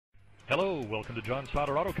Hello, welcome to John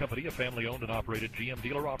Sauder Auto Company, a family-owned and operated GM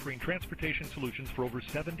dealer offering transportation solutions for over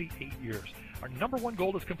 78 years. Our number one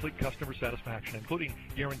goal is complete customer satisfaction, including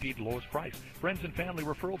guaranteed lowest price, friends and family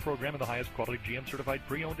referral program, and the highest quality GM-certified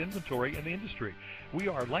pre-owned inventory in the industry. We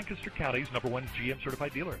are Lancaster County's number one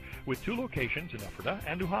GM-certified dealer with 2 locations in Ephrata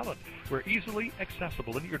and New Holland. We're easily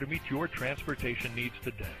accessible and here to meet your transportation needs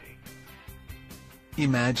today.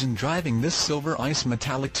 Imagine driving this silver ice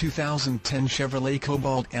metallic 2010 Chevrolet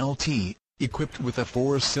Cobalt LT, equipped with a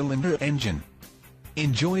 4-cylinder engine.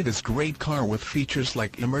 Enjoy this great car with features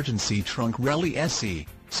like emergency trunk rally SE,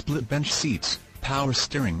 split bench seats, power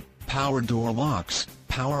steering, power door locks,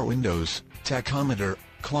 power windows, tachometer,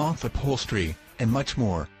 cloth upholstery, and much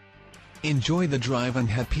more. Enjoy the drive and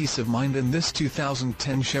have peace of mind in this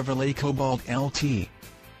 2010 Chevrolet Cobalt LT.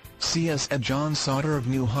 See us at John Sauder of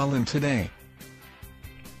New Holland today.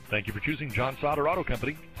 Thank you for choosing John Sauder Auto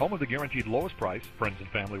Company, home of the guaranteed lowest price, friends and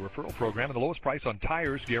family referral program, and the lowest price on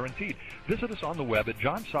tires guaranteed. Visit us on the web at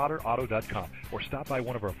johnsauderauto.com or stop by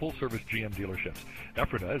one of our full-service GM dealerships.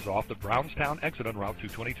 Ephrata is off the Brownstown exit on Route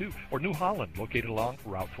 222, or New Holland, located along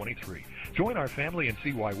Route 23. Join our family and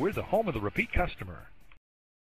see why we're the home of the repeat customer.